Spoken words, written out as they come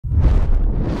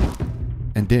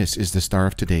And this is the star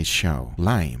of today's show,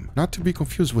 lime. Not to be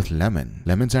confused with lemon.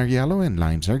 Lemons are yellow and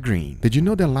limes are green. Did you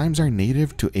know that limes are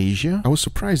native to Asia? I was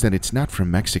surprised that it's not from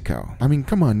Mexico. I mean,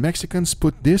 come on, Mexicans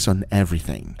put this on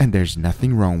everything. And there's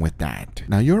nothing wrong with that.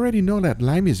 Now, you already know that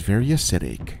lime is very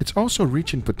acidic. It's also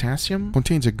rich in potassium,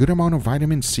 contains a good amount of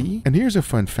vitamin C, and here's a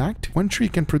fun fact. One tree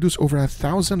can produce over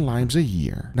 1,000 limes a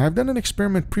year. Now, I've done an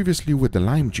experiment previously with the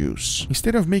lime juice.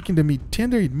 Instead of making the meat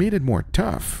tender, it made it more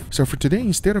tough. So for today,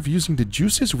 instead of using the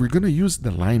juices, we're gonna use the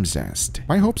lime zest.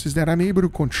 My hopes is that I'm able to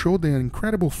control the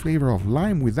incredible flavor of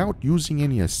lime without using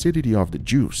any acidity of the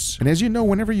juice. And as you know,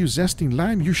 whenever you're zesting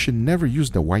lime, you should never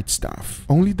use the white stuff.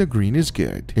 Only the green is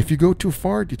good. If you go too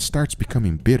far, it starts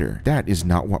becoming bitter. That is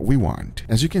not what we want.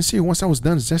 As you can see, once I was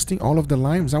done zesting all of the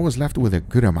limes, I was left with a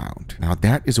good amount. Now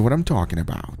that is what I'm talking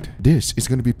about. This is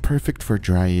gonna be perfect for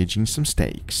dry aging some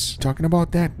steaks. Talking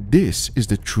about that, this is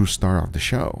the true star of the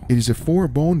show. It is a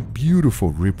 4-bone,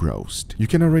 beautiful rib roast. You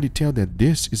can already tell that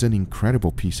this is an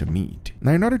incredible piece of meat.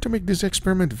 Now, in order to make this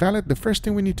experiment valid, the first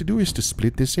thing we need to do is to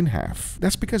split this in half.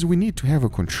 That's because we need to have a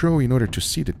control in order to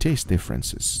see the taste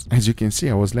differences. As you can see,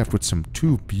 I was left with some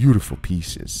 2 beautiful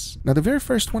pieces. Now, the very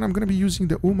first one, I'm going to be using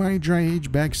the HIM dry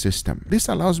age bag system. This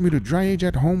allows me to dry age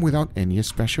at home without any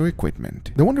special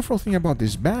equipment. The wonderful thing about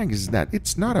this bag is that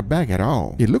it's not a bag at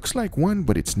all. It looks like one,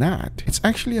 but it's not. It's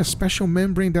actually a special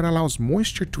membrane that allows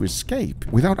moisture to escape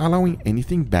without allowing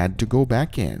anything bad to go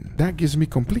back in. That gives me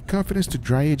complete confidence to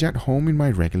dry age at home in my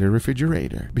regular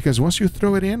refrigerator. Because once you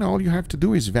throw it in, all you have to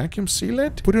do is vacuum seal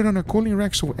it, put it on a cooling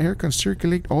rack so air can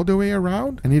circulate all the way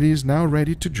around, and it is now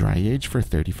ready to dry age for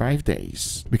 35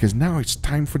 days. Because now it's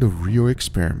time for the real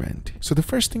experiment. So the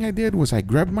first thing I did was I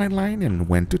grabbed my line and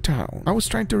went to town. I was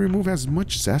trying to remove as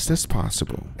much zest as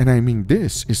possible. And I mean,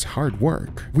 this is hard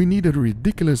work. We need a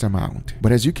ridiculous amount.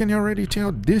 But as you can already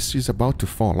tell, this is about to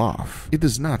fall off. It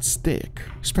does not stick.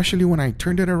 Especially when I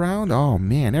turned it around, oh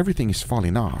man, everything is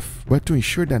falling off. But to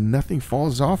ensure that nothing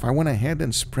falls off, I went ahead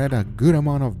and spread a good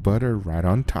amount of butter right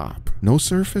on top. No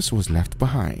surface was left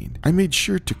behind. I made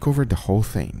sure to cover the whole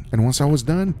thing. And once I was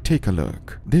done, take a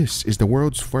look. This is the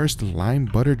world's first lime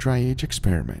butter dry age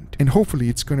experiment. And hopefully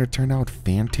it's gonna turn out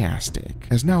fantastic.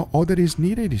 As now all that is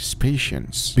needed is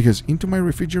patience. Because into my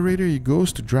refrigerator it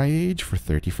goes to dry age for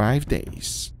 35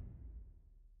 days.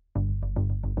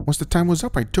 Once the time was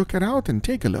up, I took it out and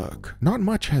take a look. Not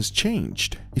much has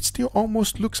changed. It still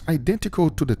almost looks identical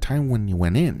to the time when you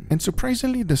went in. And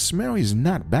surprisingly, the smell is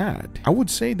not bad. I would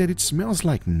say that it smells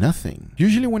like nothing.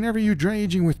 Usually whenever you're dry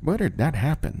aging with butter, that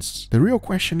happens. The real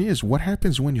question is, what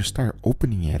happens when you start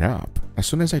opening it up? As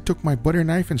soon as I took my butter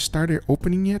knife and started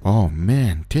opening it, oh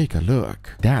man, take a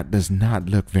look. That does not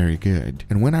look very good.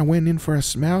 And when I went in for a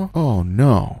smell, oh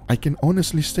no. I can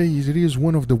honestly say it is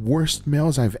one of the worst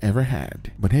smells I've ever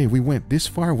had. But hey, we went this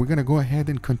far, we're gonna go ahead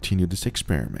and continue this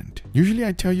experiment. Usually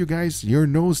I tell you guys, your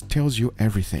nose tells you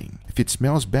everything. If it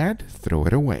smells bad, throw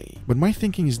it away. But my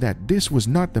thinking is that this was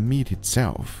not the meat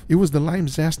itself. It was the lime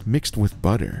zest mixed with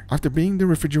butter. After being in the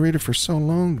refrigerator for so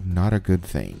long, not a good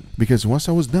thing. Because once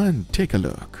I was done, take a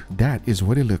look. That is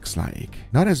what it looks like.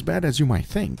 Not as bad as you might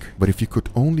think, but if you could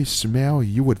only smell,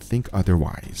 you would think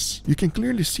otherwise. You can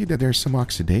clearly see that there's some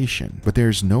oxidation, but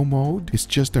there's no mold. It's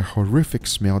just a horrific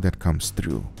smell that comes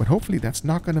through. But hopefully that's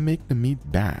not gonna make the meat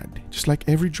bad. Just like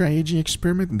every dry aging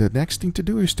experiment, the next thing to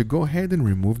do is to go ahead and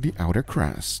remove the outer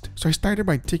crust. So I started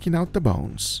by taking out the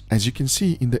bones. As you can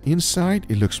see, in the inside,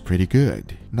 it looks pretty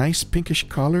good. Nice pinkish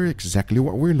color, exactly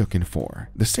what we're looking for.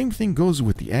 The same thing goes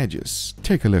with the edges.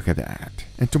 Take a look at that.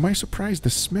 And to my surprise, the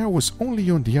smell was only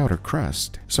on the outer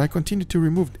crust. So I continued to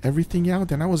remove everything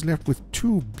out and I was left with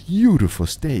 2 beautiful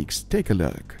steaks. Take a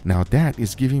look. Now that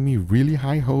is giving me really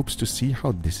high hopes to see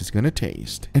how this is gonna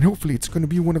taste. And hopefully it's gonna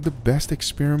be one of the best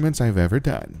experiments I've ever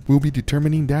done. We'll be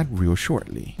determining that real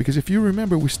shortly. Because if you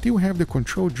remember, we still have the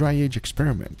controlled dry age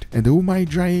experiment. And the HIM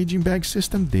dry aging bag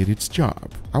system did its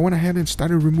job. I went ahead and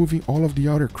started removing all of the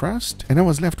outer crust and I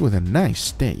was left with a nice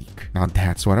steak. Now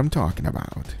that's what I'm talking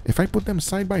about. If I put them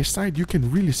side by side, you can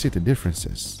really see the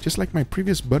differences. Just like my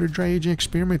previous butter dry aging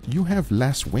experiment, you have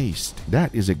less waste.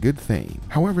 That is a good thing.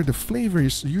 However, the flavor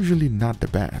is usually not the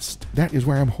best. That is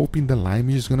where I'm hoping the lime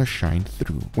is gonna shine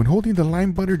through. When holding the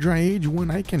lime butter dry age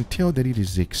one, I can tell that it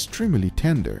is extremely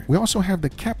tender. We also have the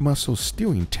cap muscles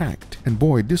still intact. And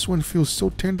boy, this one feels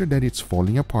so tender that it's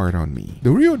falling apart on me.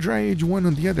 The real dry age one,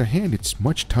 on the other hand, it's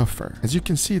much tougher. As you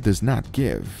can see, it does not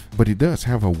give, but it does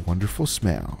have a wonderful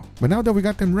smell. But now that we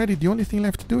got them ready, the only thing thing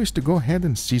left to do is to go ahead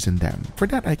and season them. For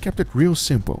that, I kept it real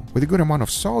simple, with a good amount of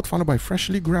salt followed by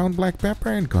freshly ground black pepper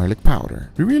and garlic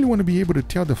powder. We really want to be able to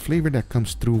tell the flavor that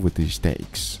comes through with these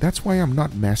steaks. That's why I'm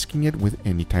not masking it with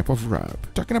any type of rub.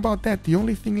 Talking about that, the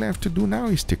only thing left to do now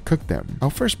is to cook them. I'll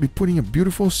first be putting a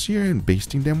beautiful sear and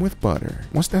basting them with butter.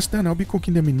 Once that's done, I'll be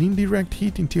cooking them in indirect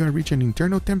heat until I reach an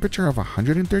internal temperature of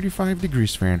 135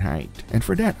 degrees Fahrenheit. And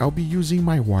for that, I'll be using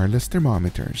my wireless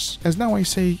thermometers. As now I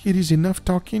say, it is enough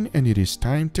talking and it is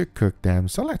time to cook them,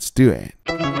 so let's do it.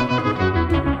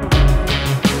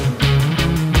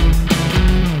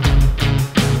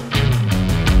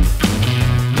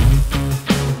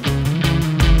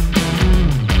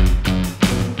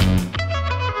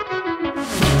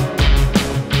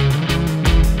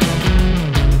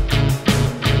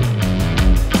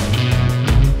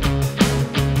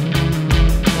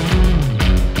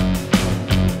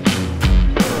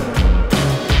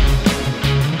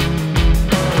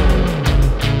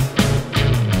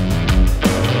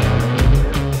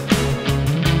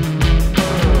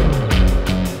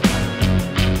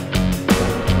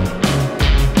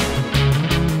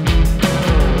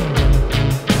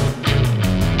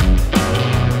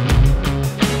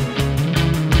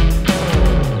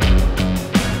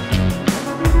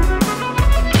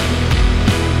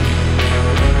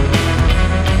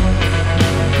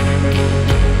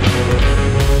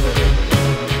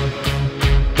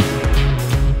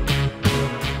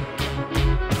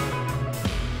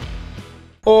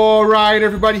 All right,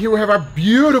 everybody, here we have our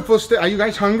beautiful steak. Are you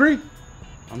guys hungry?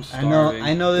 I'm starving.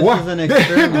 I know this is an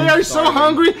experiment. They are so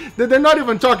hungry that they're not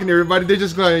even talking to everybody. They're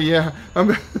just going, yeah.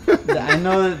 I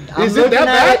know. I'm Is it looking that at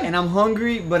bad? it and I'm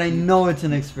hungry, but I know it's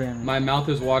an experiment. My mouth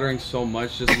is watering so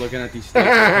much just looking at these steaks.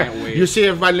 I can't wait. You see,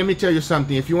 everybody, let me tell you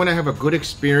something. If you want to have a good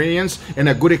experience and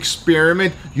a good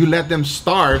experiment, you let them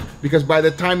starve, because by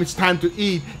the time it's time to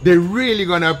eat, they're really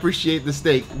going to appreciate the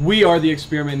steak. We are the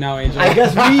experiment now, Angel. I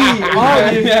guess we are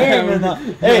the experiment now.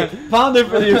 Hey, found it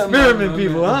for the experiment,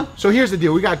 people, huh? So here's the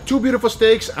deal. We got two beautiful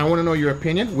steaks. I want to know your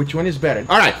opinion. Which one is better?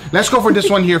 All right, let's go for this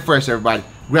one here first, everybody.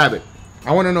 Grab it.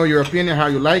 I want to know your opinion, how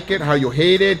you like it, how you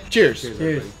hate it. Cheers.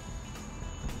 Cheers.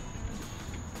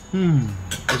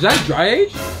 Is that dry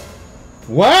age?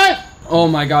 What? Oh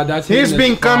my God, that's He's hitting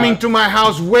been the spot. coming to my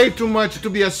house way too much to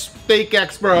be a steak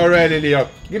expert already, Leo.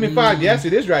 Give me 5. Yes,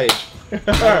 it is dry age.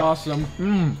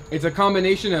 Awesome. It's a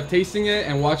combination of tasting it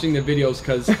and watching the videos,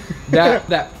 because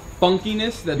that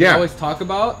funkiness that they always talk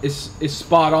about is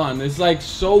spot on. It's like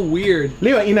so weird.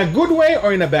 Leo, in a good way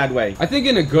or in a bad way? I think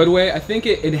in a good way. I think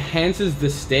it enhances the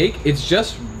steak. It's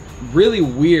just really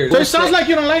weird. So it sounds like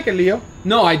you don't like it, Leo.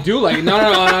 No, I do like it. No.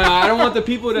 I don't want the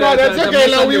people to. No, that's to okay.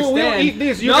 Leo, misunderstand. we'll eat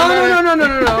this. No.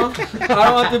 I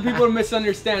don't want the people to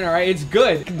misunderstand. All right, it's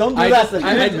good. Don't do that to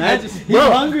him, man. He's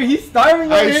hungry. He's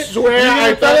starving. I swear,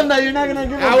 I tell him that you're not gonna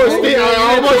give him. I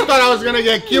almost thought I was gonna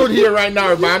get killed here right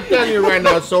now, but I'm telling you right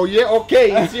now. So yeah,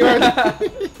 okay. It's your.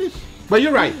 But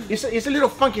you're right. It's a little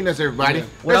funkiness, everybody. Yeah.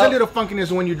 There's Well, a little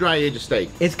funkiness when you dry age a steak.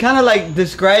 It's kind of like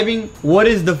describing what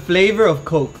is the flavor of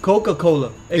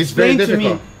Coca-Cola. It's very Explain to me,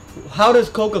 difficult. how does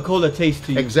Coca-Cola taste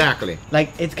to you? Exactly.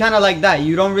 Like, it's kind of like that.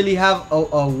 You don't really have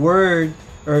a word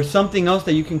or something else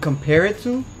that you can compare it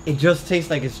to. It just tastes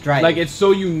like it's dry. Like, it's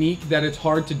so unique that it's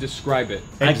hard to describe it.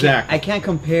 Exactly. I can't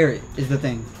compare it, is the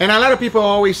thing. And a lot of people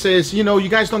always says, you know, you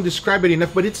guys don't describe it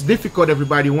enough, but it's difficult,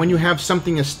 everybody, when you have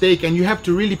something a steak and you have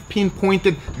to really pinpoint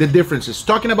it, the differences.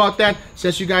 Talking about that,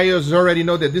 since you guys already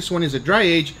know that this one is a dry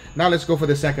age, now let's go for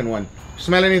the second one.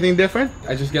 Smell anything different?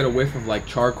 I just get a whiff of like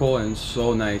charcoal and it's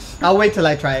so nice. I'll wait till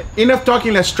I try it. Enough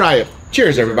talking, let's try it.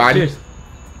 Cheers, everybody. Cheers.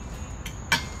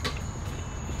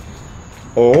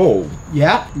 Oh.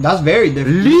 Yeah, that's very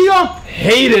different. Leo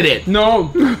hated it.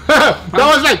 No, That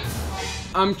was like...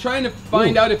 I'm trying to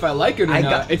find out if I like it or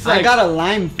not. It's like, I got a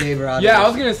lime flavor out of it. yeah, I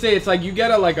was gonna say it's like you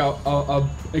get a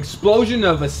explosion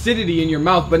of acidity in your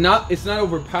mouth, but it's not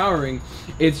overpowering.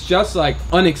 It's just like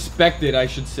unexpected, I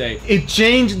should say. It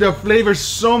changed the flavor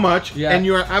so much, and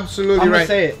you are absolutely I'm right. gonna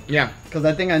say it. Yeah. Because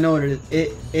I think I know what it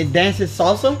is. It dances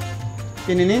salsa,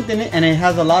 and it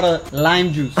has a lot of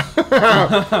lime juice.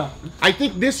 I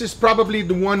think this is probably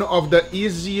one of the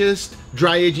easiest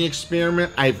dry aging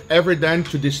experiment I've ever done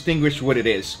to distinguish what it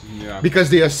is. Yeah. Because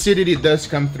the acidity does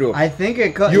come through. I think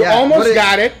it could. You almost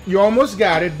got it. You almost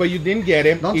got it, but you didn't get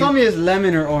it. Don't tell me it's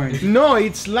lemon or orange. No,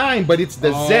 it's lime, but it's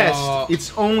the zest.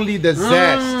 It's only the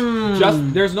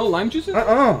zest. There's no lime juice in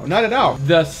it? Not at all.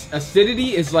 The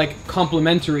acidity is like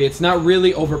complementary. It's not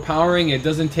really overpowering. It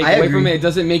doesn't take away from it. It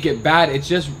doesn't make it bad. It's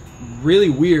just really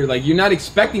weird. Like you're not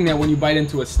expecting that when you bite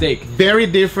into a steak. Very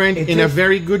different in a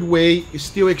very good way. It's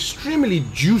still extremely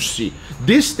juicy.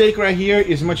 This steak right here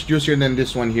is much juicier than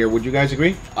this one here. Would you guys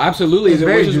agree? Absolutely. It's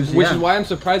very juicy, which is why I'm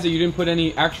surprised that you didn't put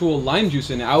any actual lime juice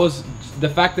in it. The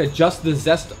fact that just the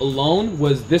zest alone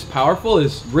was this powerful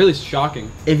is really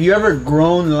shocking. If you ever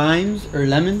grown limes or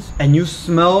lemons and you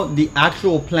smell the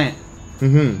actual plant,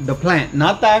 the plant,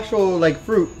 not the actual like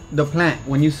fruit, the plant,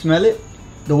 when you smell it,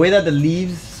 the way that the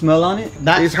leaves smell on it,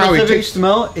 that is how it tastes.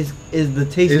 Smell is the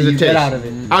taste that you get out of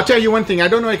it. I'll tell you one thing, I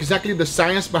don't know exactly the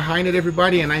science behind it,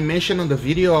 everybody, and I mentioned on the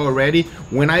video already,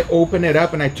 when I open it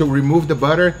up and I remove the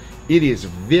butter, it is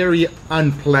very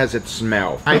unpleasant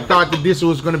smell. I thought that this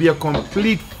was going to be a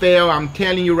complete fail, I'm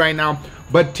telling you right now,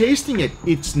 but tasting it,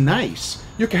 it's nice.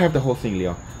 You can have the whole thing,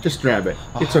 Leo. Just grab it.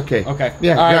 It's okay. Okay.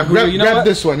 Yeah, all right, grab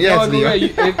this one. Yes, Leo.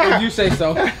 If you say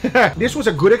so. This was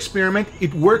a good experiment.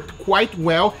 It worked quite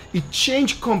well. It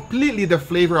changed completely the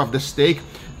flavor of the steak.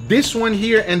 This one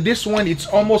here and this one, it's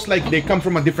almost like they come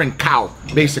from a different cow,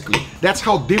 basically. That's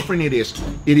how different it is.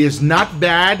 It is not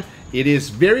bad. It is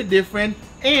very different.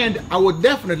 And I would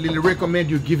definitely recommend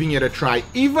you giving it a try,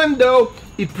 even though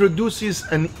it produces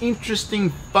an interesting,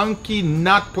 funky,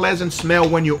 not pleasant smell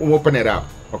when you open it up.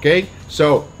 Okay,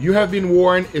 so you have been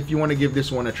warned if you want to give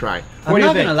this one a try. I'm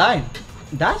not gonna lie,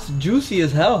 that's juicy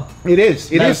as hell. It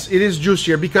is. It is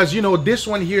juicier because you know this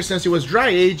one here, since it was dry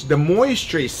aged, the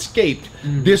moisture escaped.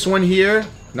 This one here,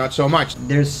 not so much.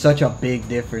 There's such a big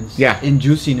difference. Yeah. In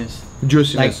juiciness.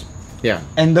 Juiciness. Yeah.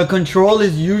 And the control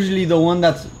is usually the one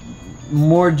that's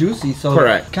more juicy. So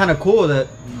correct. Kind of cool that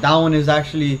one is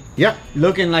actually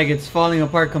looking like it's falling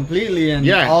apart completely,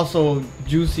 and also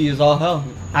juicy as all hell.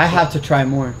 I have to try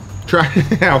more.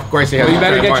 Of course, well, you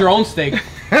better get your own steak.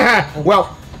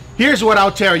 Well, here's what I'll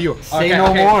tell you. Say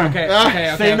no more.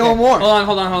 Say no more.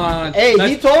 Hold on. Hey,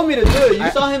 he told me to do it.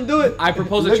 You saw him do it. I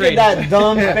propose a trade. Look at that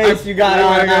dumb face you got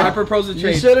on now. I propose a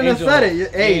trade. You shouldn't have said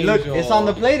it. Hey, look, it's on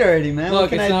the plate already, man.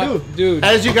 Look, what can I do? Dude.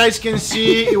 As you guys can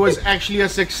see, it was actually a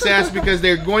success because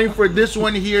they're going for this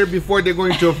one here before they're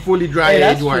going to a fully dry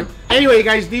aged one. Anyway,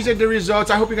 guys, these are the results.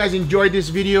 I hope you guys enjoyed this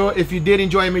video. If you did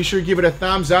enjoy it, make sure you give it a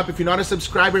thumbs up. If you're not a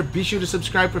subscriber, be sure to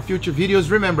subscribe for future videos.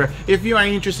 Remember, if you are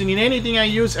interested in anything I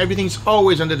use, everything's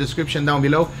always on the description down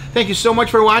below. Thank you so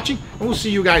much for watching, and we'll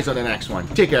see you guys on the next one.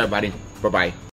 Take care, everybody. Bye-bye.